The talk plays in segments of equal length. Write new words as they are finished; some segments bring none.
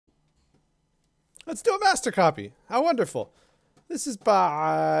Let's do a master copy. How wonderful. This is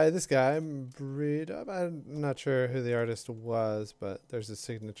by this guy, I'm not sure who the artist was, but there's his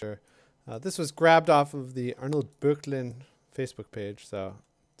signature. This was grabbed off of the Arnold Baechler Facebook page, so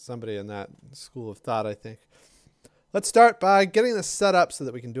somebody in that school of thought, I think. Let's start by getting this set up so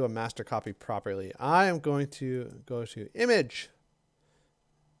that we can do a master copy properly. I am going to go to Image,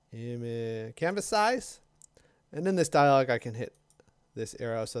 Canvas Size, and in this dialog I can hit this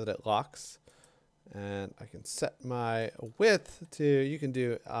arrow so that it locks. And I can set my width to, you can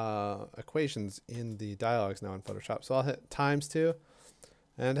do equations in the dialogues now in Photoshop. So I'll hit ×2.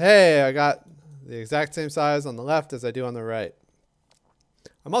 And hey, I got the exact same size on the left as I do on the right.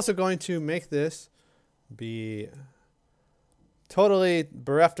 I'm also going to make this be totally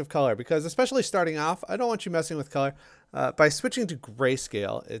bereft of color because especially starting off, I don't want you messing with color. By switching to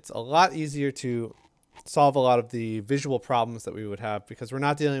grayscale, it's a lot easier to solve a lot of the visual problems that we would have because we're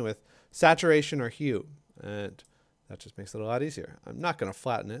not dealing with saturation or hue, and that just makes it a lot easier. I'm not going to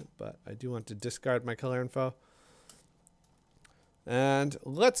flatten it, but I do want to discard my color info. And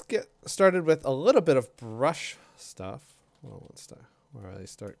let's get started with a little bit of brush stuff. Well, let's start where I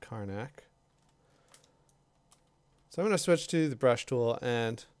start Karnak. So I'm going to switch to the brush tool,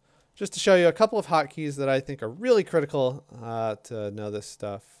 and just to show you a couple of hotkeys that I think are really critical to know this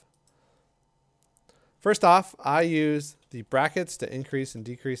stuff. First off, I use the brackets to increase and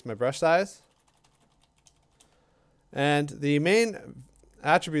decrease my brush size. And the main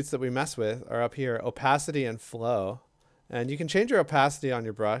attributes that we mess with are up here, opacity and flow. And you can change your opacity on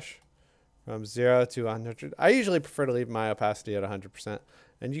your brush from 0 to 100. I usually prefer to leave my opacity at 100%.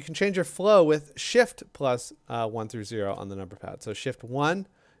 And you can change your flow with Shift plus 1 through 0 on the number pad. So Shift 1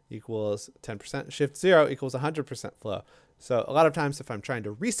 equals 10%, Shift 0 equals 100% flow. So a lot of times if I'm trying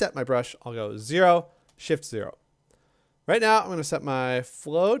to reset my brush, I'll go 0, Shift 0. Right now, I'm going to set my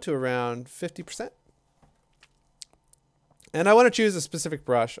flow to around 50%. And I want to choose a specific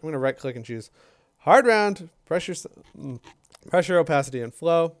brush. I'm going to right click and choose hard round, pressure, opacity, and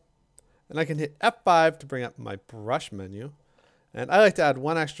flow. And I can hit F5 to bring up my brush menu. And I like to add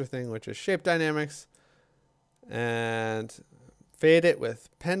one extra thing, which is shape dynamics. And fade it with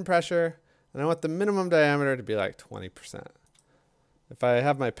pen pressure. And I want the minimum diameter to be like 20%. If I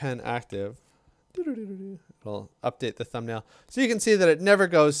have my pen active, it'll update the thumbnail. So you can see that it never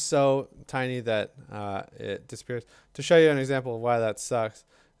goes so tiny that it disappears. To show you an example of why that sucks,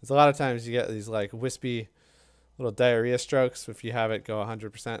 is a lot of times you get these like wispy little diarrhea strokes if you have it go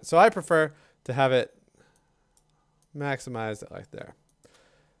 100%. So I prefer to have it maximized like there.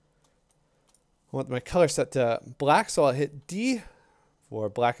 I want my color set to black, so I'll hit D for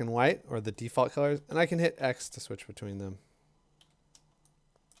black and white, or the default colors, and I can hit X to switch between them.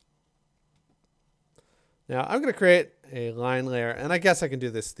 Now I'm going to create a line layer, and I guess I can do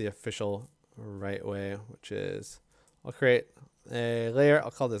this the official right way, which is I'll create a layer.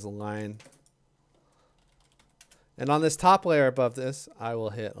 I'll call this line. And on this top layer above this, I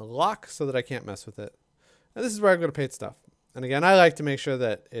will hit lock so that I can't mess with it. And this is where I'm going to paint stuff. And again, I like to make sure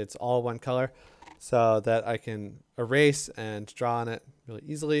that it's all one color so that I can erase and draw on it really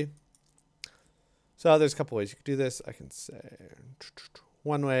easily. So there's a couple ways you can do this. I can say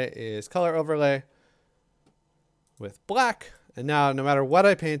one way is color overlay with black, and now no matter what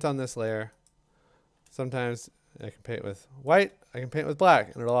I paint on this layer, sometimes I can paint with white, I can paint with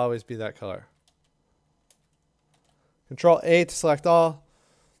black, and it'll always be that color. Control A to select all,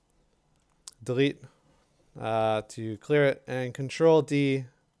 delete to clear it, and Control D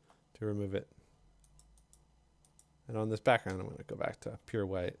to remove it. And on this background, I'm going to go back to pure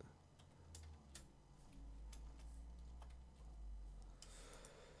white.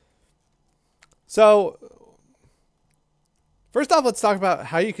 So first off, let's talk about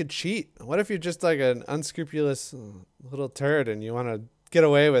how you could cheat. What if you're just like an unscrupulous little turd and you want to get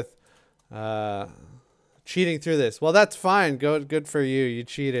away with cheating through this? Well, that's fine. Good for you. You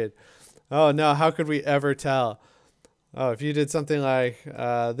cheated. Oh no, how could we ever tell? Oh, if you did something like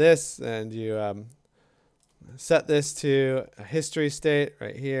this and you set this to a history state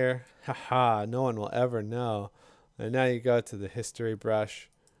right here, haha, no one will ever know. And now you go to the history brush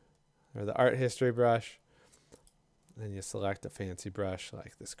or the art history brush, and you select a fancy brush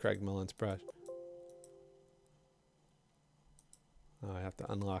like this Craig Mullins brush. Oh, I have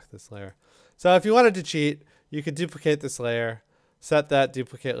to unlock this layer. So if you wanted to cheat, you could duplicate this layer, set that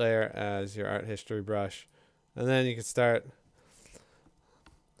duplicate layer as your art history brush, and then you can start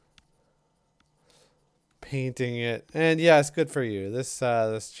painting it. And yeah, it's good for you. This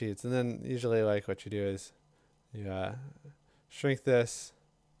cheats. And then usually like what you do is you shrink this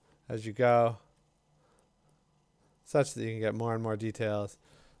as you go, such that you can get more and more details.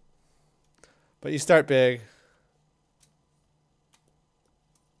 But you start big.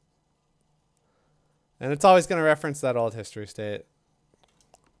 And it's always going to reference that old history state.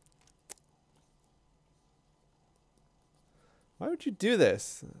 Why would you do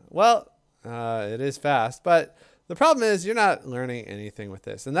this? Well, it is fast, but the problem is you're not learning anything with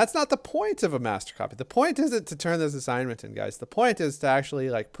this. And that's not the point of a master copy. The point isn't to turn this assignment in, guys. The point is to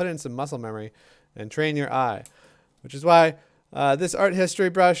actually like put in some muscle memory and train your eye, which is why this art history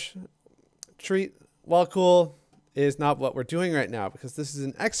brush treat, while cool, is not what we're doing right now, because this is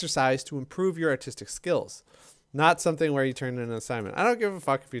an exercise to improve your artistic skills, not something where you turn in an assignment. I don't give a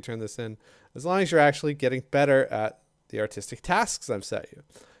fuck if you turn this in, as long as you're actually getting better at the artistic tasks I've set you.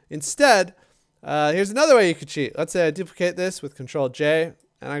 Instead, here's another way you could cheat. Let's say I duplicate this with Control J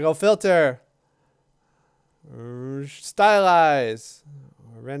and I go filter, stylize,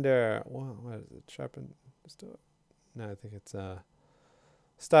 render. What is it? Sharpen. No, I think it's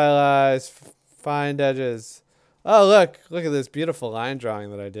stylize, find edges. Oh, look at this beautiful line drawing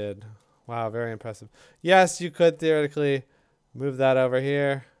that I did. Wow, very impressive. Yes, you could theoretically move that over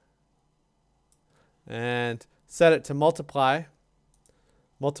here and set it to multiply.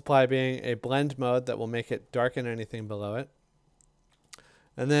 Multiply being a blend mode that will make it darken anything below it.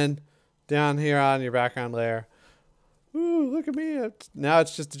 And then down here on your background layer, ooh, look at me. Now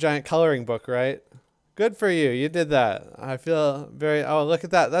it's just a giant coloring book, right? Good for you. You did that. I feel very, oh, look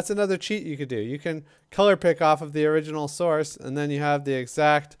at that. That's another cheat you could do. You can color pick off of the original source, and then you have the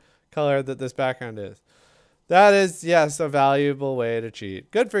exact color that this background is. That is, yes, a valuable way to cheat.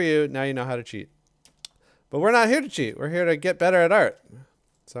 Good for you. Now you know how to cheat. But we're not here to cheat. We're here to get better at art.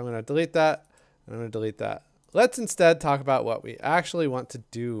 So I'm going to delete that, and I'm going to delete that. Let's instead talk about what we actually want to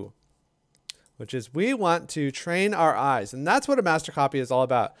do, which is we want to train our eyes. And that's what a master copy is all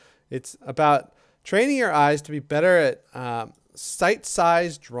about. It's about training your eyes to be better at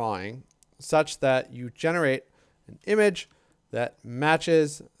sight-size drawing such that you generate an image that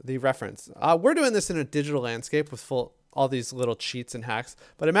matches the reference. We're doing this in a digital landscape with all these little cheats and hacks.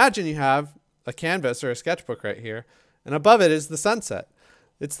 But imagine you have a canvas or a sketchbook right here, and above it is the sunset.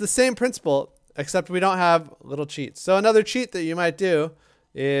 It's the same principle, except we don't have little cheats. So another cheat that you might do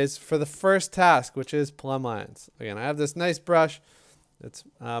is for the first task, which is plumb lines. Again, I have this nice brush. It's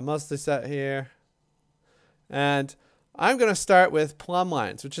mostly set here. And I'm going to start with plumb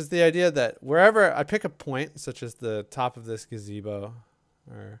lines, which is the idea that wherever I pick a point, such as the top of this gazebo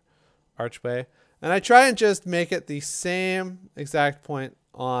or archway, and I try and just make it the same exact point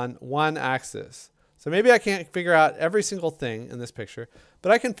on one axis. So maybe I can't figure out every single thing in this picture,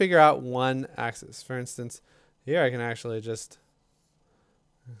 but I can figure out one axis. For instance, here I can actually just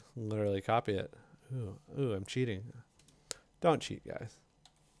literally copy it. Ooh, I'm cheating. Don't cheat, guys.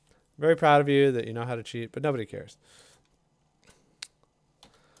 I'm very proud of you that you know how to cheat, but nobody cares.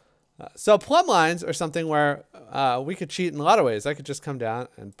 So plumb lines are something where we could cheat in a lot of ways. I could just come down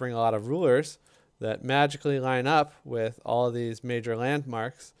and bring a lot of rulers that magically line up with all of these major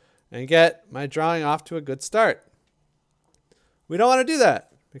landmarks and get my drawing off to a good start. We don't want to do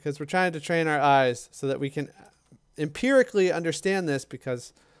that because we're trying to train our eyes so that we can empirically understand this,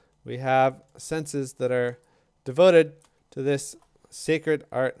 because we have senses that are devoted to this sacred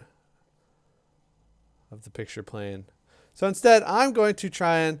art of the picture plane. So instead, I'm going to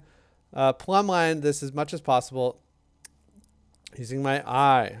try and plumb line this as much as possible using my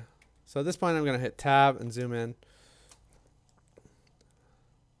eye. So at this point, I'm going to hit tab and zoom in.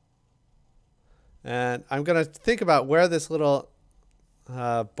 And I'm going to think about where this little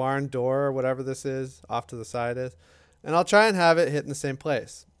barn door or whatever this is off to the side is. And I'll try and have it hit in the same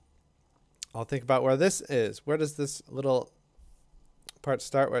place. I'll think about where this is. Where does this little part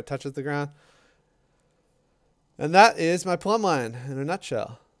start, where it touches the ground? And that is my plumb line in a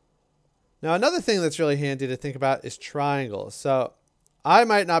nutshell. Now, another thing that's really handy to think about is triangles. So I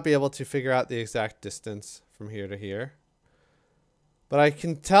might not be able to figure out the exact distance from here to here, but I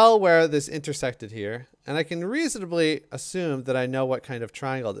can tell where this intersected here, and I can reasonably assume that I know what kind of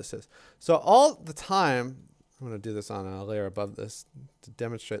triangle this is. So all the time, I'm going to do this on a layer above this to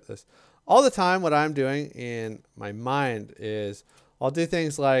demonstrate this. All the time, what I'm doing in my mind is I'll do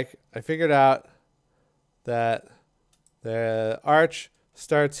things like I figured out that the arch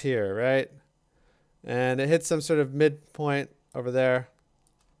starts here, right? And it hits some sort of midpoint over there.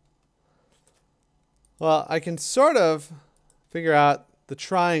 Well, I can sort of figure out the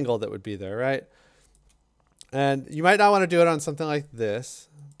triangle that would be there, right? And you might not want to do it on something like this,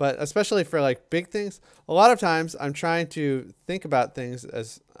 but especially for like big things, a lot of times I'm trying to think about things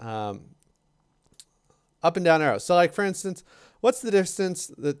as up and down arrows. So like, for instance, what's the distance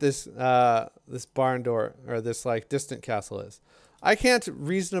that this this barn door or this like distant castle is? I can't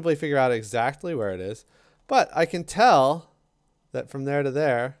reasonably figure out exactly where it is, but I can tell that from there to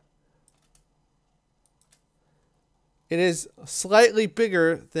there, it is slightly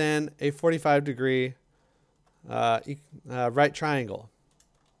bigger than a 45-degree right triangle.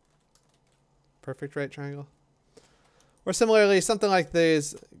 Perfect right triangle. Or similarly, something like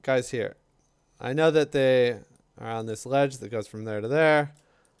these guys here. I know that they are on this ledge that goes from there to there.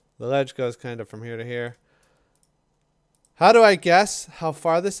 The ledge goes kind of from here to here. How do I guess how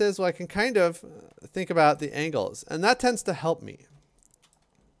far this is? Well, I can kind of think about the angles, and that tends to help me.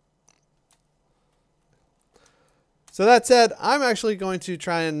 So that said, I'm actually going to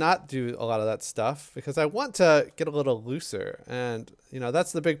try and not do a lot of that stuff because I want to get a little looser. And, you know,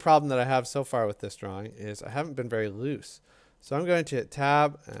 that's the big problem that I have so far with this drawing is I haven't been very loose. So I'm going to hit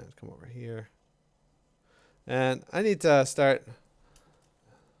tab and come over here. And I need to start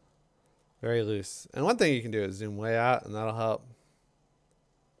very loose. And one thing you can do is zoom way out, and that'll help.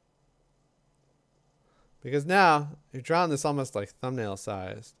 Because now you're drawing this almost like thumbnail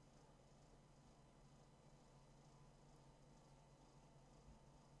sized.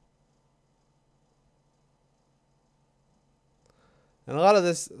 And a lot of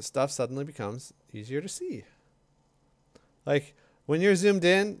this stuff suddenly becomes easier to see. Like when you're zoomed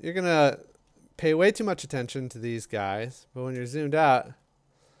in, you're going to pay way too much attention to these guys. But when you're zoomed out,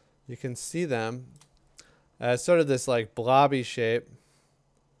 you can see them as sort of this like blobby shape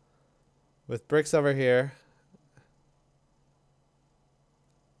with bricks over here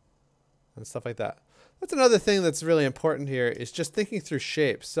and stuff like that. That's another thing that's really important here is just thinking through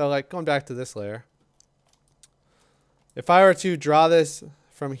shapes. So like going back to this layer, if I were to draw this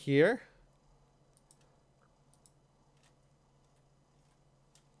from here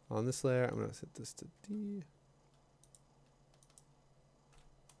on this layer, I'm going to set this to D.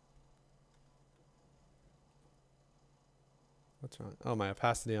 What's wrong? Oh, my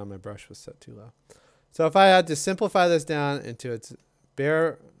opacity on my brush was set too low. So if I had to simplify this down into its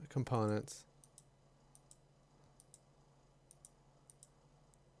bare components,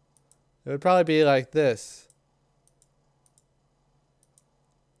 it would probably be like this.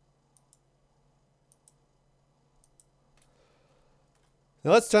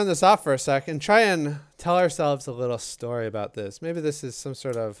 Now let's turn this off for a second. Try and tell ourselves a little story about this. Maybe this is some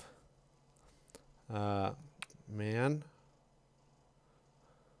sort of man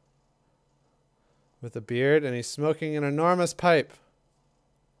with a beard, and he's smoking an enormous pipe.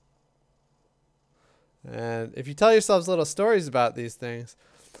 And if you tell yourselves little stories about these things,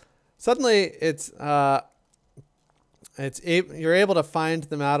 suddenly you're able to find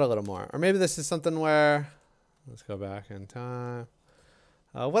them out a little more. Or maybe this is something where, let's go back in time.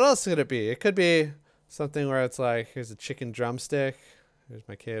 What else could it be? It could be something where it's like, here's a chicken drumstick. Here's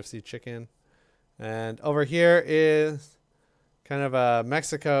my KFC chicken. And over here is kind of a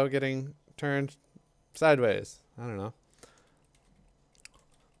Mexico getting turned sideways. I don't know.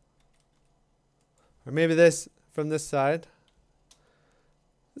 Or maybe this from this side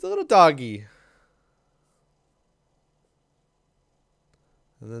is a little doggy.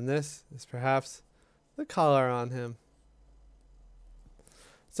 And then this is perhaps the collar on him.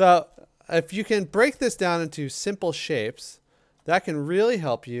 So if you can break this down into simple shapes, that can really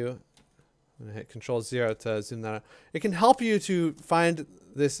help you. I'm going to hit Control-0 to zoom that out. It can help you to find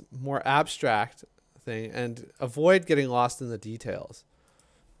this more abstract thing and avoid getting lost in the details.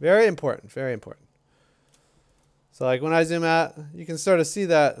 Very important, very important. So like when I zoom out, you can sort of see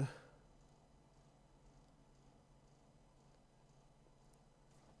that.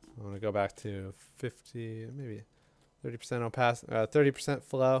 I want to go back to 50, maybe 30% opacity, 30%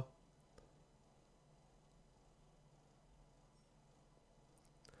 flow.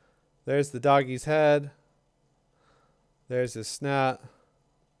 There's the doggy's head. There's his snout.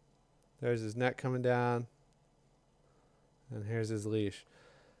 There's his neck coming down. And here's his leash.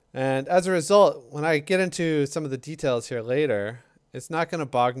 And as a result, when I get into some of the details here later, it's not going to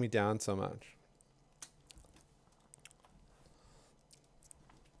bog me down so much.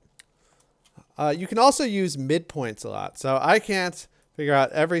 You can also use midpoints a lot. So I can't figure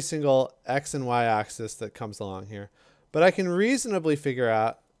out every single X and Y axis that comes along here, but I can reasonably figure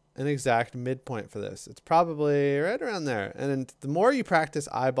out an exact midpoint for this. It's probably right around there. And the more you practice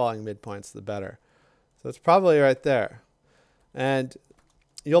eyeballing midpoints, the better. So it's probably right there. And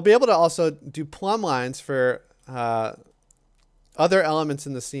you'll be able to also do plumb lines for other elements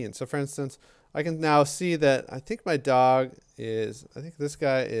in the scene. So for instance, I can now see that I think my dog is, I think this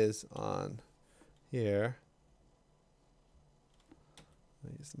guy is on here. I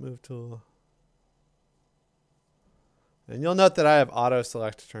use the move tool. And you'll note that I have auto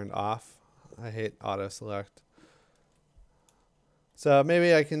select turned off. I hate auto select. So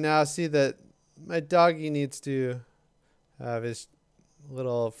maybe I can now see that my doggy needs to have his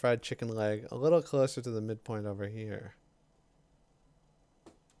little fried chicken leg a little closer to the midpoint over here.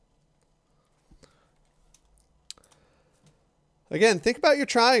 Again, think about your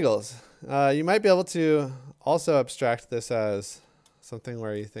triangles. You might be able to also abstract this as something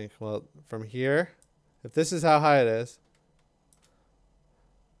where you think, well, from here, if this is how high it is,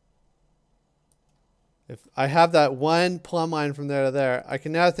 if I have that one plumb line from there to there, I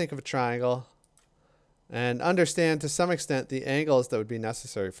can now think of a triangle and understand to some extent the angles that would be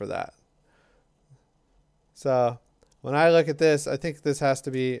necessary for that. So when I look at this, I think this has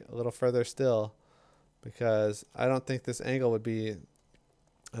to be a little further still, because I don't think this angle would be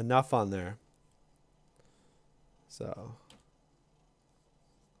enough on there. So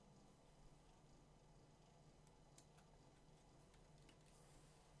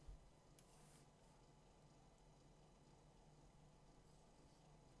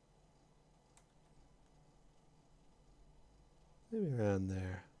maybe around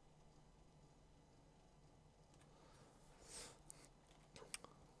there.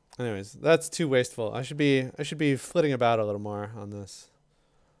 Anyways, that's too wasteful. I should be flitting about a little more on this.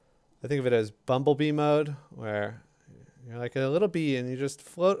 I think of it as bumblebee mode, where you're like a little bee and you just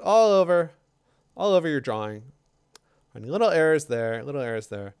float all over your drawing. And little errors there, little errors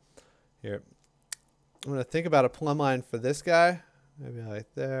there. Here, I'm gonna think about a plumb line for this guy, maybe like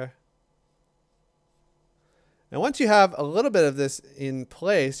there. And once you have a little bit of this in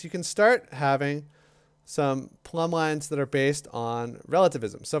place, you can start having some plumb lines that are based on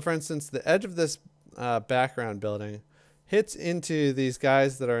relativism. So for instance, the edge of this background building hits into these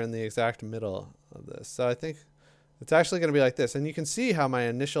guys that are in the exact middle of this. So I think it's actually going to be like this. And you can see how my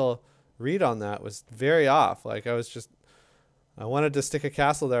initial read on that was very off. Like I wanted to stick a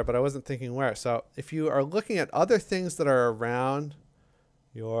castle there, but I wasn't thinking where. So if you are looking at other things that are around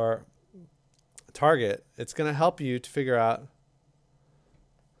your target, it's going to help you to figure out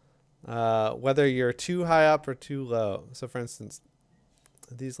whether you're too high up or too low. So for instance,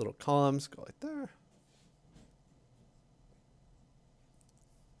 these little columns go like there.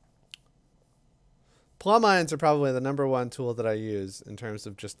 Plumb lines are probably the #1 tool that I use in terms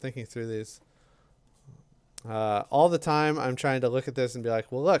of just thinking through these. All the time I'm trying to look at this and be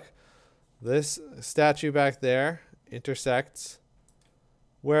like, well, look, this statue back there intersects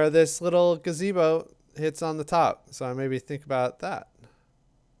where this little gazebo hits on the top. So I maybe think about that.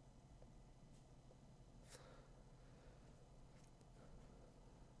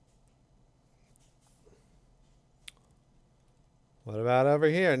 What about over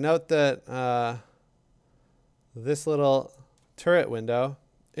here? Note that this little turret window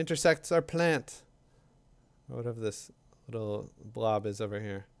intersects our plant, or whatever this little blob is over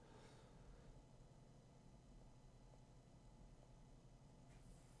here.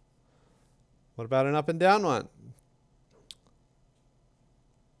 What about an up and down one?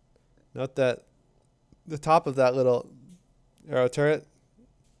 Note that the top of that little arrow turret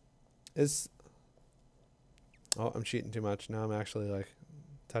is... Oh, I'm cheating too much. Now I'm actually like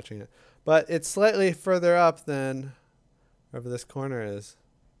touching it. But it's slightly further up than wherever this corner is.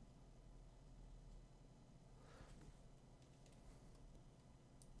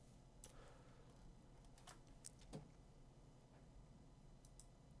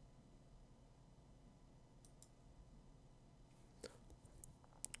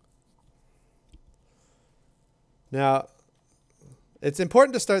 Now, it's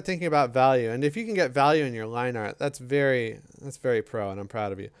important to start thinking about value, and if you can get value in your line art, that's very pro, and I'm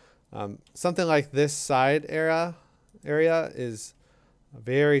proud of you. Something like this side area is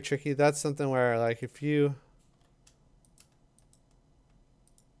very tricky. That's something where, like, if you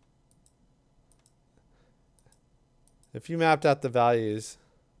mapped out the values,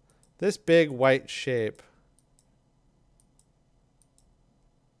 this big white shape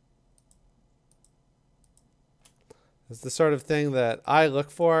is the sort of thing that I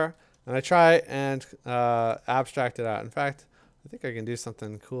look for, and I try and abstract it out. In fact, I think I can do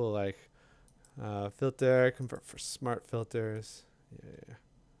something cool like filter, convert for smart filters. Yeah.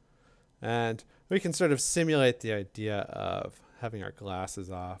 And we can sort of simulate the idea of having our glasses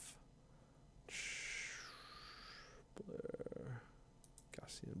off. Blur.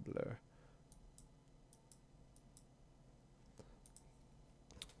 Gaussian blur.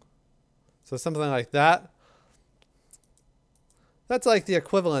 So something like that. That's like the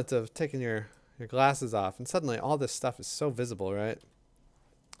equivalent of taking your glasses off, and suddenly all this stuff is so visible, right?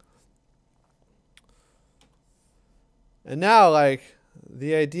 And now, like,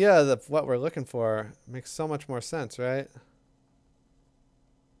 the idea of what we're looking for makes so much more sense, right?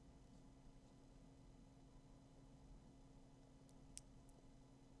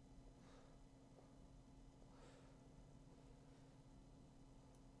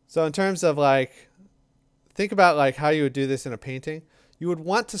 So in terms of like, think about like how you would do this in a painting. You would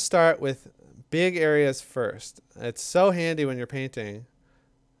want to start with big areas first. It's so handy when you're painting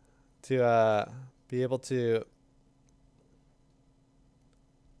to be able to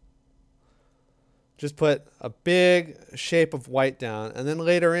just put a big shape of white down, and then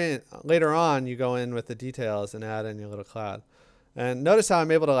later on you go in with the details and add in your little cloud. And notice how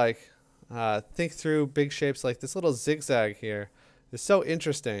I'm able to like think through big shapes. Like this little zigzag here is so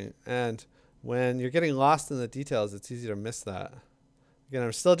interesting, and when you're getting lost in the details, it's easy to miss that. Again,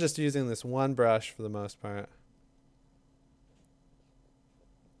 I'm still just using this one brush for the most part.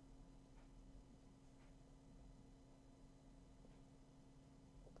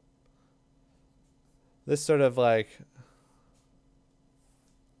 This sort of like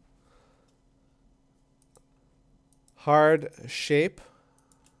hard shape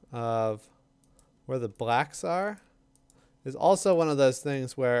of where the blacks are is also one of those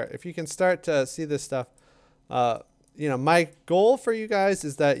things where if you can start to see this stuff, you know, my goal for you guys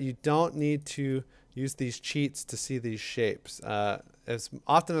is that you don't need to use these cheats to see these shapes. As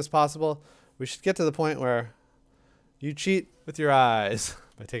often as possible, we should get to the point where you cheat with your eyes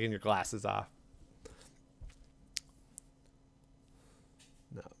by taking your glasses off.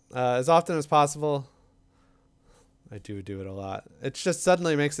 No. As often as possible, I do it a lot. It just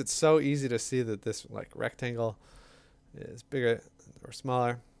suddenly makes it so easy to see that this like rectangle is bigger or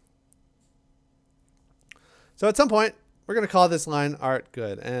smaller. So at some point, we're going to call this line art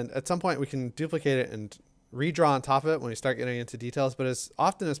good. And at some point, we can duplicate it and redraw on top of it when we start getting into details. But as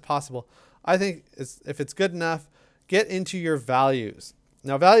often as possible, I think if it's good enough, get into your values.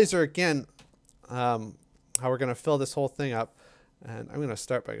 Now, values are, again, how we're going to fill this whole thing up. And I'm going to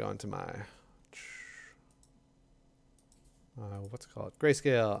start by going to my, what's it called?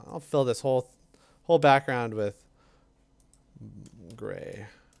 Grayscale. I'll fill this whole background with gray.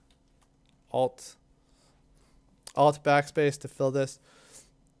 Alt backspace to fill this.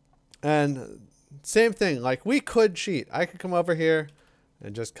 And same thing, like we could cheat. I could come over here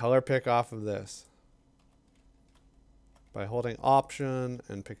and just color pick off of this by holding Option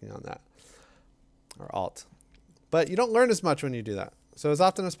and picking on that, or Alt. But you don't learn as much when you do that. So as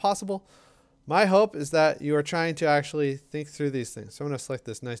often as possible, my hope is that you are trying to actually think through these things. So I'm going to select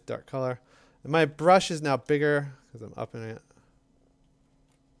this nice dark color. And my brush is now bigger because I'm upping it.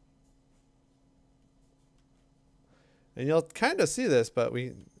 And you'll kind of see this, but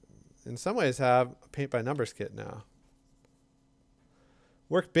we, in some ways, have a paint by numbers kit now.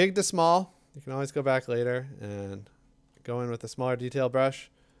 Work big to small. You can always go back later and go in with a smaller detail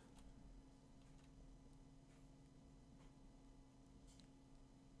brush.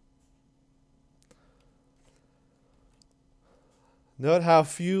 Note how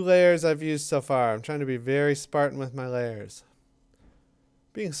few layers I've used so far. I'm trying to be very Spartan with my layers.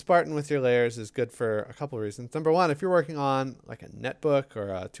 Being Spartan with your layers is good for a couple of reasons. Number one, if you're working on like a netbook or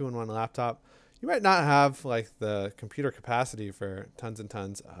a 2-in-1 laptop, you might not have like the computer capacity for tons and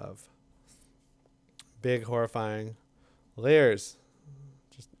tons of big, horrifying layers.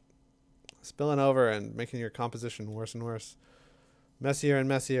 Just spilling over and making your composition worse and worse. Messier and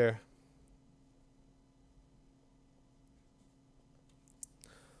messier.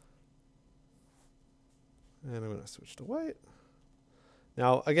 And I'm going to switch to white.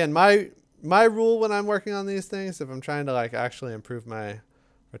 Now, again, my rule when I'm working on these things, if I'm trying to like actually improve my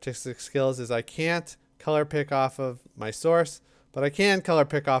artistic skills, is I can't color pick off of my source, but I can color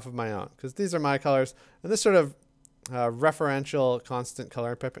pick off of my own because these are my colors. And this sort of referential constant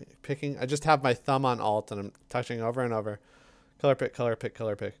color picking, I just have my thumb on Alt and I'm touching over and over. Color pick, color pick,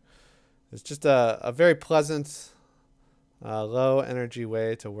 color pick. It's just a very pleasant, low energy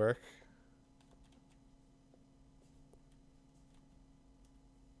way to work.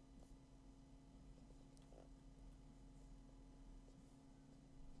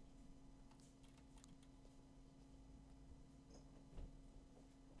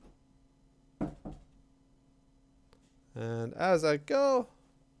 And as I go,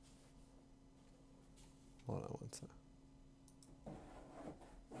 hold on one second.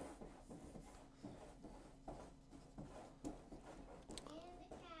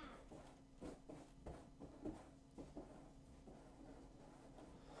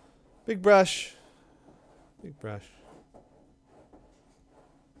 Big brush, big brush.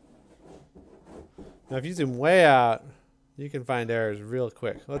 Now if you zoom way out, you can find errors real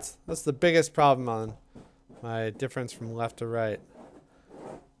quick. That's the biggest problem on my difference from left to right.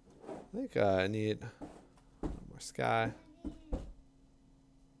 I think I need more sky.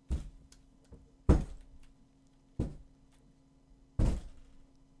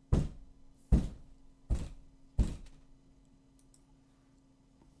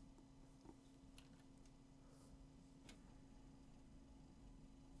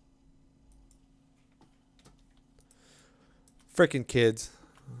 Freaking kids.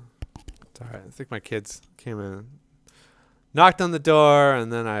 It's all right. I think my kids came in, knocked on the door,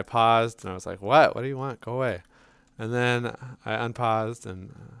 and then I paused, and I was like, what? What do you want? Go away. And then I unpaused,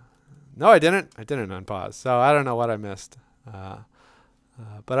 and no, I didn't. I didn't unpause. So I don't know what I missed. But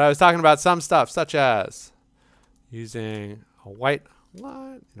I was talking about some stuff, such as using a white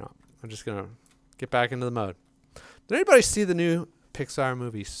line. I'm just going to get back into the mode. Did anybody see the new Pixar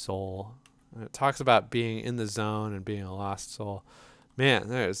movie Soul? It talks about being in the zone and being a lost soul. Man,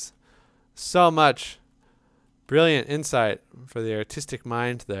 there's so much brilliant insight for the artistic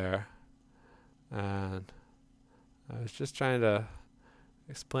mind there. And I was just trying to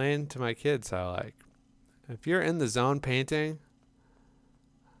explain to my kids how, like, if you're in the zone painting,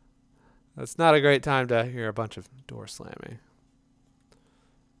 that's not a great time to hear a bunch of door slamming.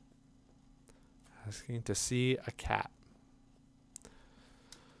 Asking to see a cat.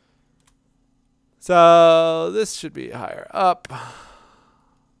 So this should be higher up.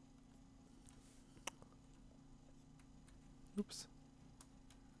 Oops.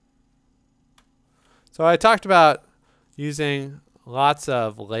 So I talked about using lots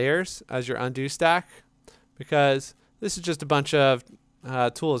of layers as your undo stack, because this is just a bunch of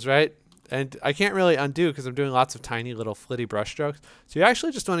tools, right? And I can't really undo because I'm doing lots of tiny little flitty brush strokes. So you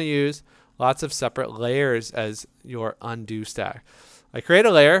actually just want to use lots of separate layers as your undo stack. I create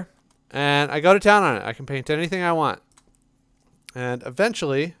a layer and I go to town on it. I can paint anything I want. And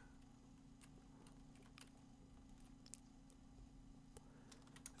eventually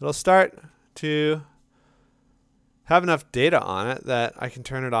it'll start to have enough data on it that I can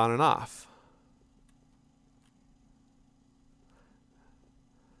turn it on and off.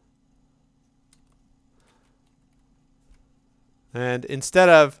 And instead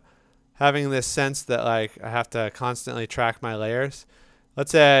of having this sense that, like, I have to constantly track my layers,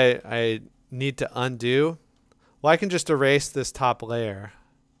 let's say I need to undo, well, I can just erase this top layer.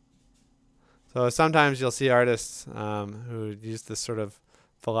 So sometimes you'll see artists who use this sort of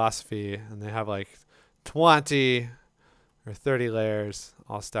philosophy, and they have like 20 or 30 layers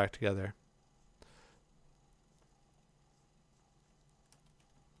all stacked together.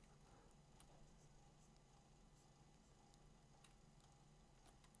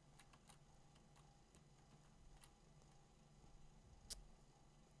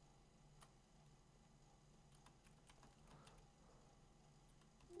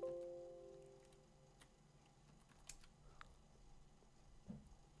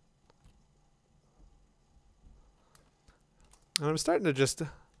 And I'm starting to just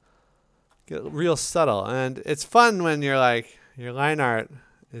get real subtle. And it's fun when you're like, your line art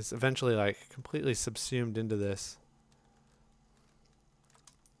is eventually like completely subsumed into this.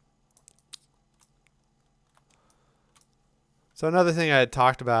 So another thing I had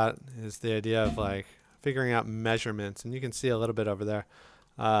talked about is the idea of like figuring out measurements. And you can see a little bit over there.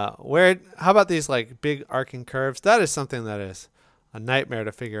 How about these like big arcing curves? That is something that is a nightmare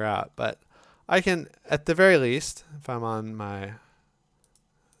to figure out. But I can, at the very least, if I'm on my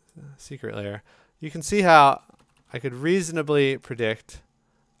secret layer, you can see how I could reasonably predict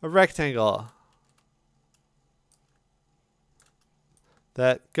a rectangle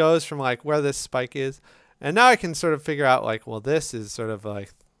that goes from like where this spike is. And now I can sort of figure out like, well, this is sort of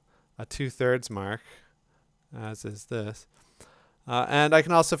like a 2/3 mark, as is this. And I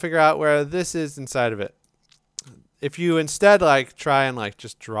can also figure out where this is inside of it. If you instead like try and like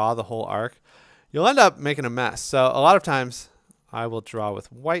just draw the whole arc, you'll end up making a mess. So a lot of times I will draw with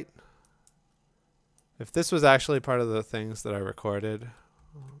white. If this was actually part of the things that I recorded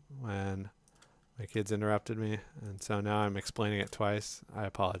when my kids interrupted me, and so now I'm explaining it twice, I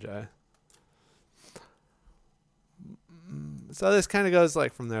apologize. So this kind of goes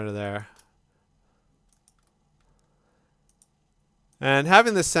like from there to there. And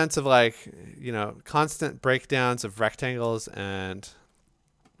having this sense of like, you know, constant breakdowns of rectangles and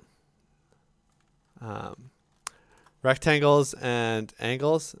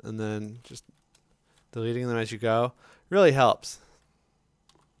angles, and then just deleting them as you go, really helps.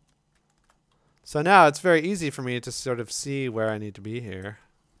 So now it's very easy for me to sort of see where I need to be here.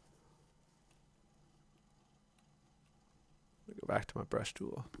 Go back to my brush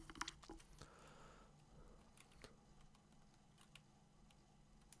tool.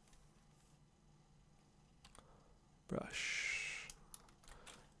 Brush.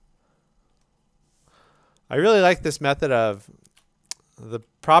 I really like this method of the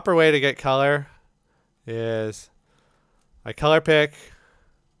proper way to get color is I color pick,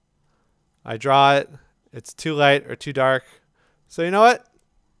 I draw it, it's too light or too dark. So you know what?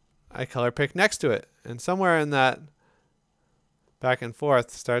 I color pick next to it. And somewhere in that back and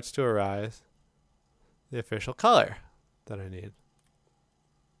forth starts to arise the official color. that I need.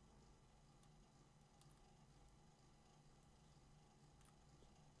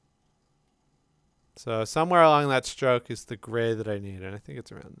 So somewhere along that stroke is the gray that I need, and I think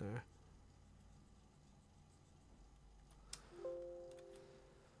it's around there.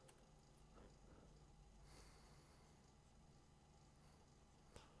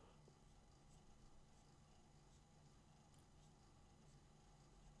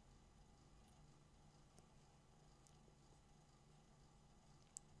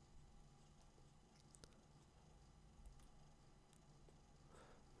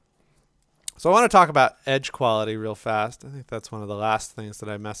 So I want to talk about edge quality real fast. I think that's one of the last things that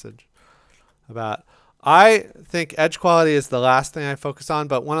I message about. I think edge quality is the last thing I focus on,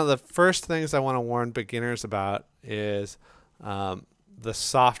 but one of the first things I want to warn beginners about is the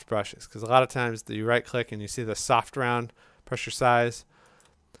soft brushes, because a lot of times you right click and you see the soft round pressure size,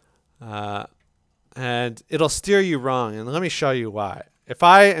 and it'll steer you wrong. And let me show you why. If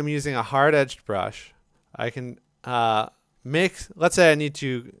I am using a hard edged brush, I can let's say I need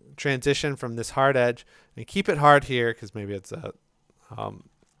to transition from this hard edge and keep it hard here because maybe it's a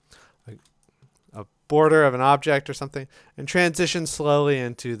border of an object or something, and transition slowly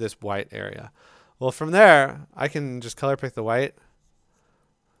into this white area. Well, from there, I can just color pick the white.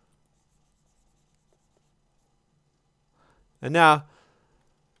 And now,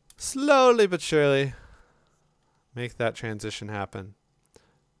 slowly but surely, make that transition happen.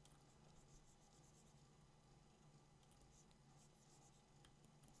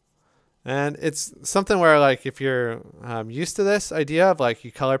 And it's something where, like, if you're used to this idea of like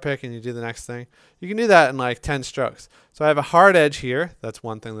you color pick and you do the next thing, you can do that in like 10 strokes. So I have a hard edge here. That's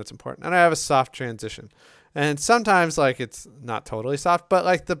one thing that's important. And I have a soft transition. And sometimes like it's not totally soft, but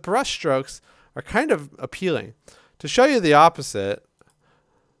like the brush strokes are kind of appealing. To show you the opposite,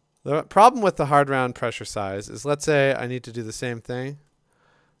 the problem with the hard round pressure size is, let's say I need to do the same thing.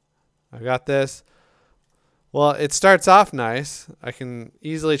 I got this. Well, it starts off nice. I can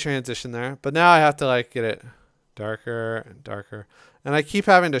easily transition there, but now I have to like get it darker and darker. And I keep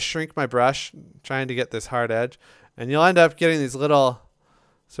having to shrink my brush trying to get this hard edge, and you'll end up getting these little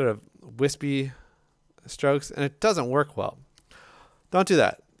sort of wispy strokes, and it doesn't work well. Don't do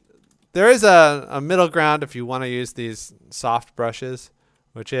that. There is a middle ground if you want to use these soft brushes,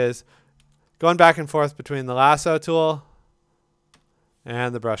 which is going back and forth between the lasso tool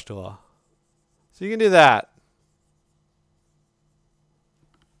and the brush tool. So you can do that.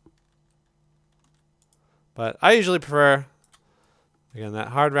 But I usually prefer, again, that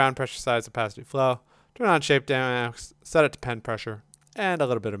hard round pressure size, opacity, flow. Turn on shape dynamics, set it to pen pressure, and a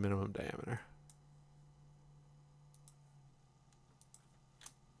little bit of minimum diameter.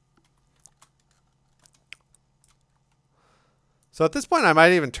 So at this point, I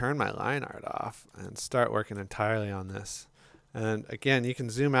might even turn my line art off and start working entirely on this. And again, you can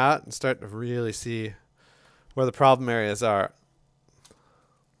zoom out and start to really see where the problem areas are.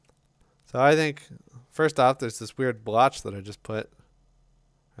 So I think, first off, there's this weird blotch that I just put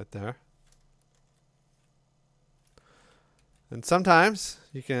right there. And sometimes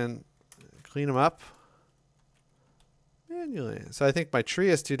you can clean them up manually. So I think my tree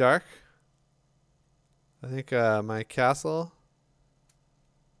is too dark. I think my castle,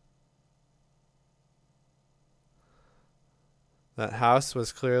 that house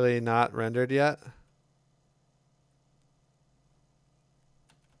was clearly not rendered yet.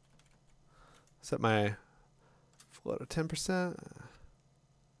 Set my flow to 10%.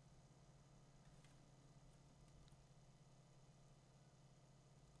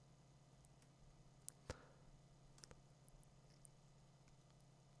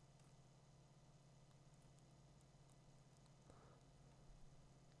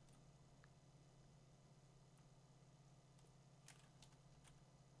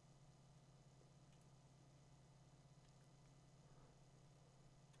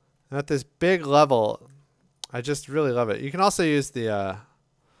 At this big level, I just really love it. You can also use the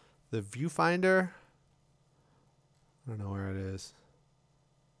viewfinder. I don't know where it is.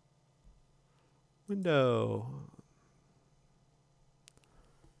 Window.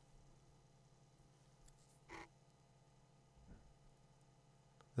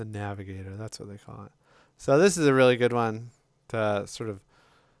 The navigator, that's what they call it. So this is a really good one to sort of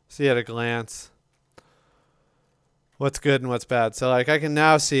see at a glance what's good and what's bad. So like I can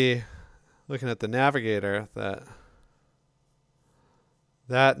now see, looking at the navigator,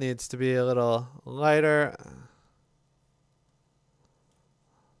 that needs to be a little lighter.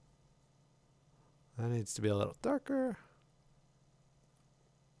 That needs to be a little darker.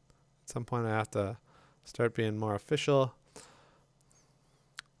 At some point I have to start being more official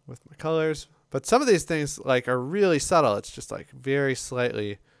with my colors. But some of these things like are really subtle. It's just like very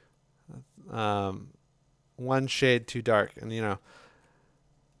slightly one shade too dark. And you know,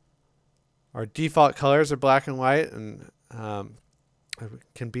 our default colors are black and white, and it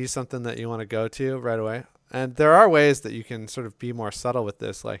can be something that you want to go to right away. And there are ways that you can sort of be more subtle with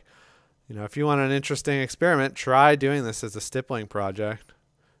this. Like, you know, if you want an interesting experiment, try doing this as a stippling project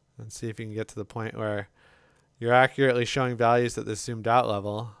and see if you can get to the point where you're accurately showing values at this zoomed out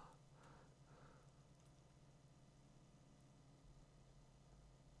level.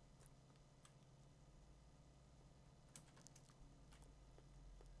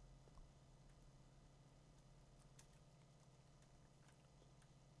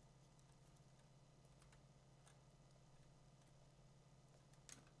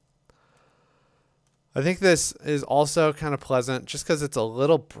 I think this is also kind of pleasant just because it's a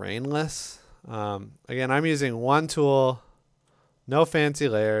little brainless. Again, I'm using one tool, no fancy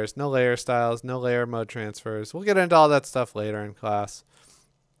layers, no layer styles, no layer mode transfers. We'll get into all that stuff later in class.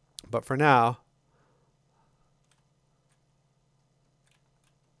 But for now,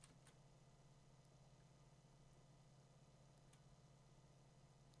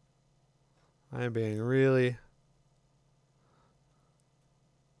 I am being really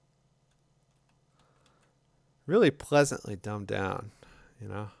pleasantly dumbed down, you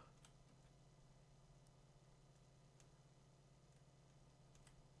know.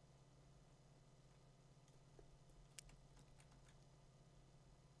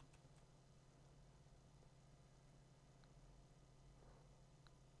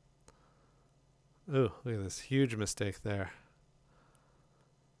 Ooh, look at this huge mistake there.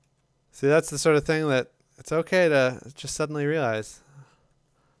 See, that's the sort of thing that it's okay to just suddenly realize.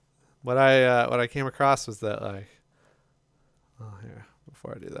 What I came across was that, like, oh, here,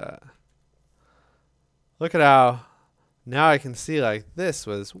 before I do that, look at how now I can see, like, this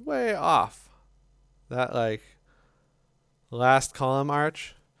was way off. That, like, last column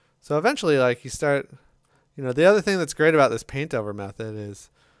arch. So eventually, like, you start, you know, the other thing that's great about this paint over method is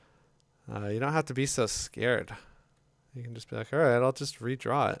you don't have to be so scared. You can just be like, all right, I'll just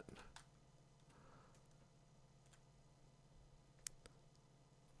redraw it.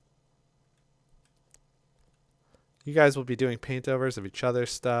 You guys will be doing paint overs of each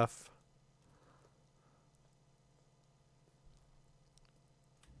other's stuff.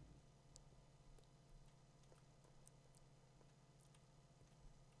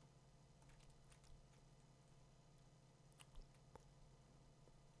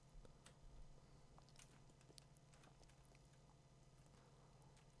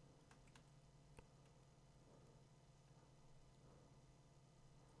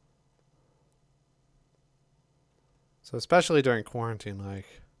 So especially during quarantine, like,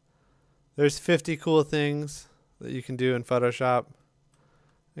 there's 50 cool things that you can do in Photoshop.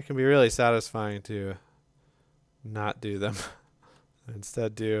 It can be really satisfying to not do them.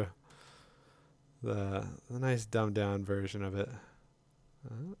 Instead do the nice dumbed down version of it.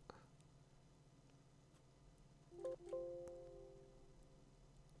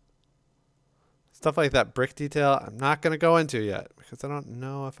 Stuff like that brick detail, I'm not going to go into yet because I don't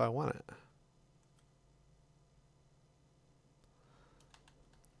know if I want it.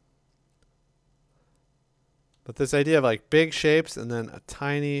 But this idea of like big shapes and then a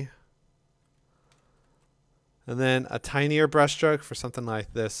tinier brushstroke for something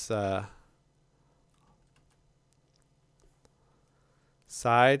like this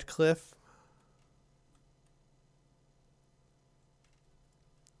side cliff.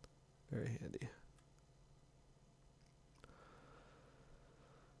 Very handy.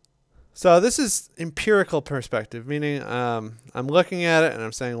 So this is empirical perspective, meaning I'm looking at it and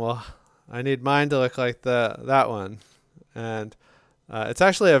I'm saying, well, I need mine to look like that one. And it's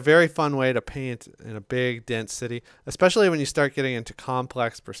actually a very fun way to paint in a big, dense city, especially when you start getting into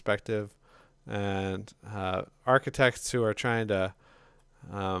complex perspective and architects who are trying to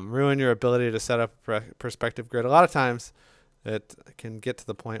ruin your ability to set up a perspective grid. A lot of times it can get to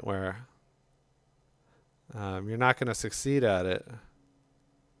the point where you're not going to succeed at it.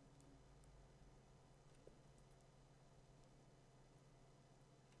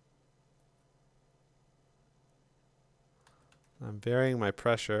 I'm varying my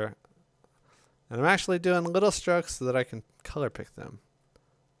pressure, and I'm actually doing little strokes so that I can color pick them.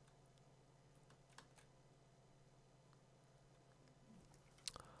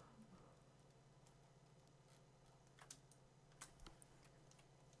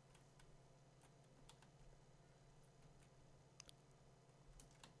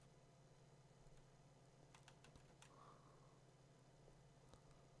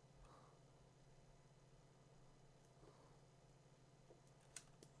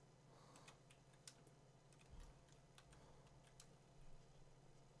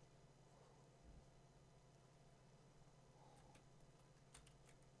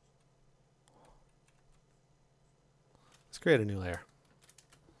 create a new layer.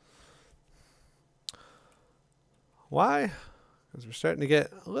 Why? Because we're starting to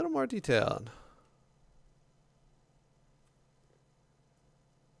get a little more detailed.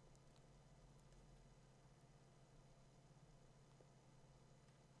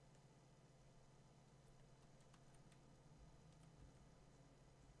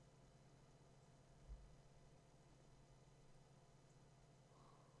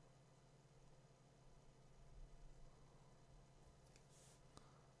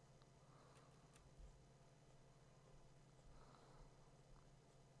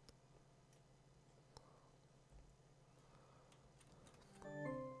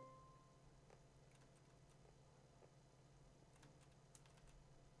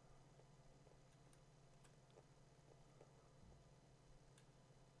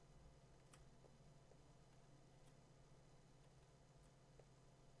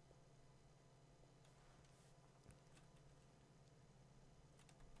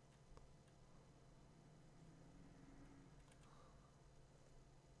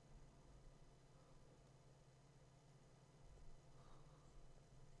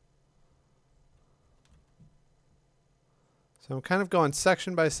 So I'm kind of going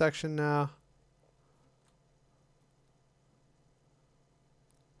section by section now.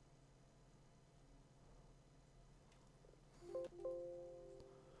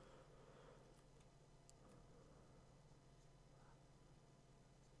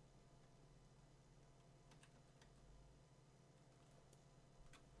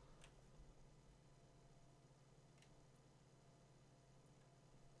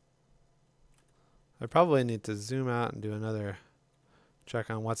 I probably need to zoom out and do another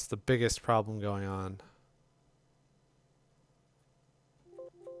check on what's the biggest problem going on.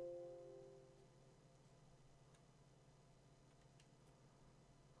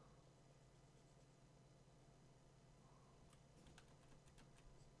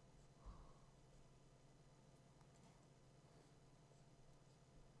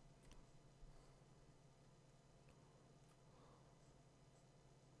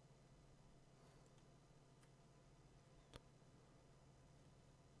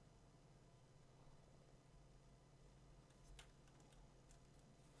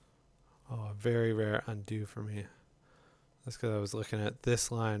 Oh, a very rare undo for me. That's because I was looking at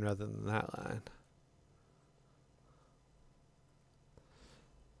this line rather than that line.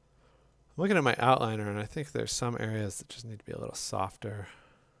 I'm looking at my outliner, and I think there's some areas that just need to be a little softer.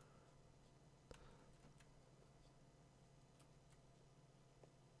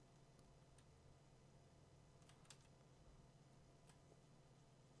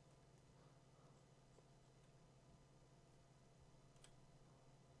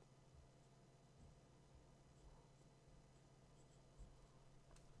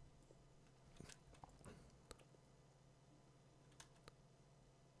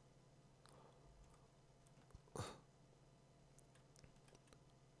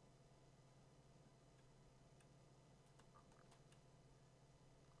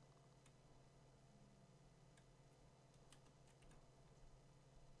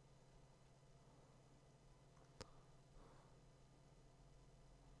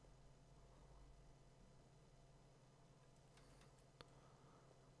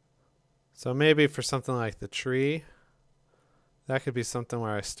 So maybe for something like the tree, that could be something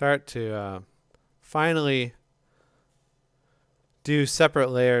where I start to finally do separate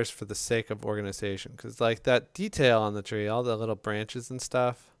layers for the sake of organization. Because like that detail on the tree, all the little branches and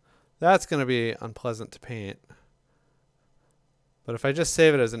stuff, that's going to be unpleasant to paint. But if I just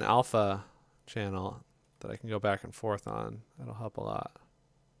save it as an alpha channel that I can go back and forth on, that'll help a lot.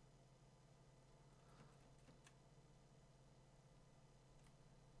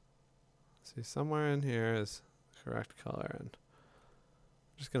 See, somewhere in here is the correct color, and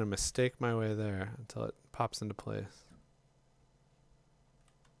I'm just going to mistake my way there until it pops into place.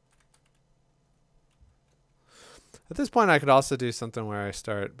 At this point, I could also do something where I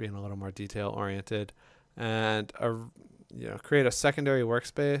start being a little more detail oriented and create a secondary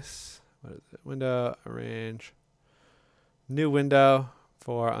workspace. What is it? Window, arrange, new window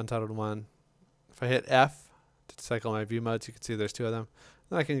for Untitled 1. If I hit F to cycle my view modes, you can see there's two of them.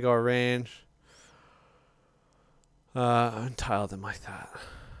 Then I can go arrange, untile them like that.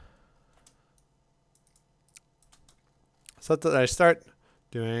 So that I start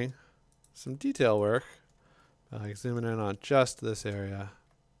doing some detail work, like zooming in on just this area.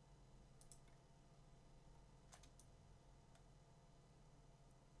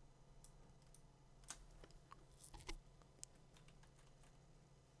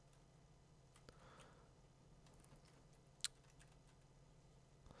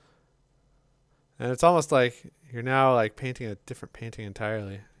 And it's almost like you're now like painting a different painting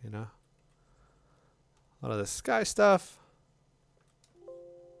entirely, you know? A lot of the sky stuff.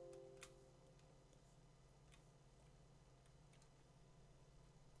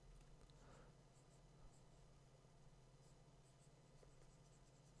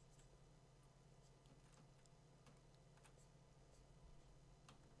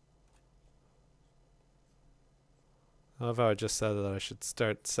 I love how I just said that I should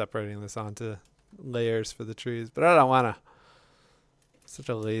start separating this onto layers for the trees, but I don't want to. Such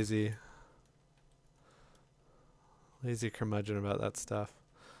a lazy curmudgeon about that stuff.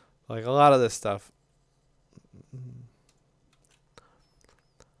 Like a lot of this stuff.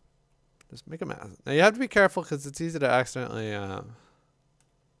 Just make a mess. Now you have to be careful because it's easy to accidentally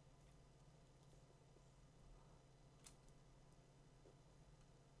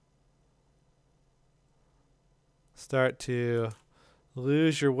start to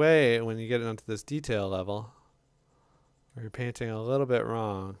lose your way when you get into this detail level, where you're painting a little bit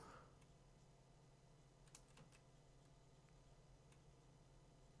wrong.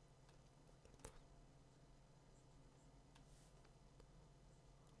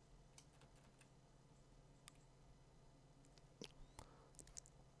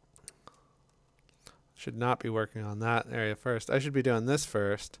 Should not be working on that area first. I should be doing this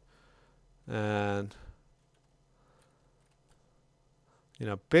first. And, you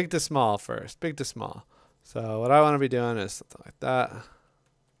know, big to small first. Big to small. So what I want to be doing is something like that.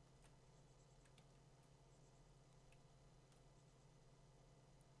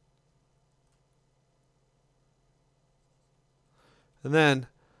 And then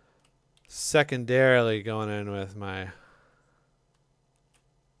secondarily going in with my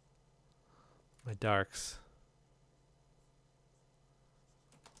darks.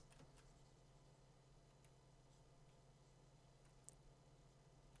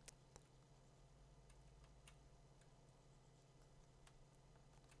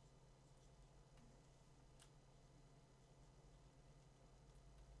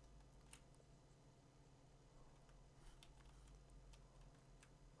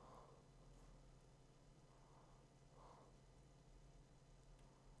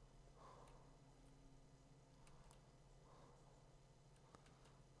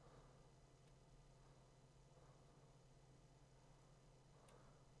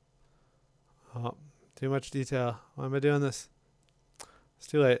 Oh, too much detail. Why am I doing this? It's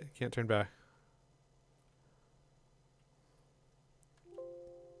too late. Can't turn back.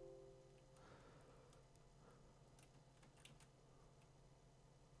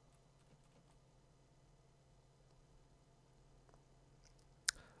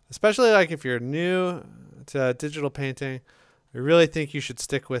 Especially like if you're new to digital painting, I really think you should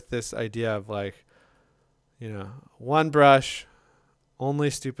stick with this idea of like, you know, one brush, only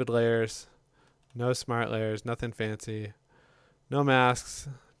stupid layers, no smart layers, nothing fancy, no masks,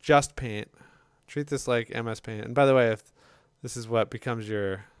 just paint. Treat this like MS Paint. And by the way, if this is what becomes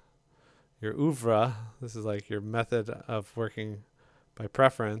your oeuvre, this is like your method of working by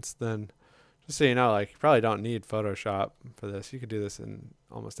preference, then just so you know, like you probably don't need Photoshop for this. You could do this in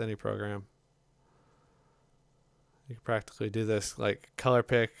almost any program. You could practically do this like color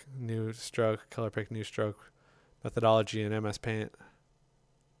pick, new stroke, color pick, new stroke methodology in MS Paint.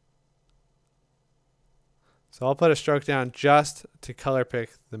 So I'll put a stroke down just to color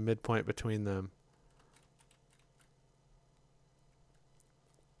pick the midpoint between them.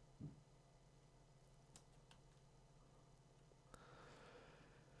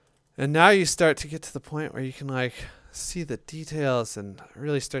 And now you start to get to the point where you can like see the details and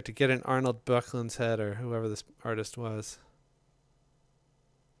really start to get in Arnold Böcklin's head or whoever this artist was.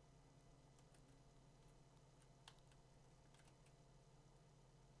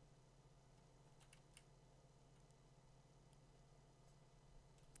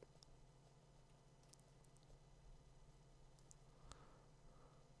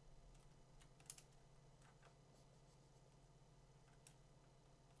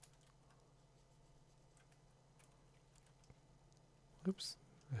 Oops,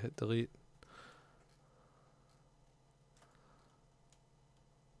 I hit delete.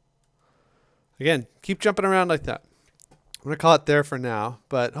 Again, keep jumping around like that. I'm going to call it there for now,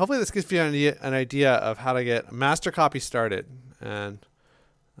 but hopefully this gives you an idea of how to get a master copy started. And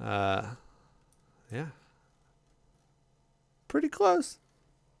yeah, pretty close.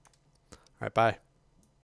 All right, bye.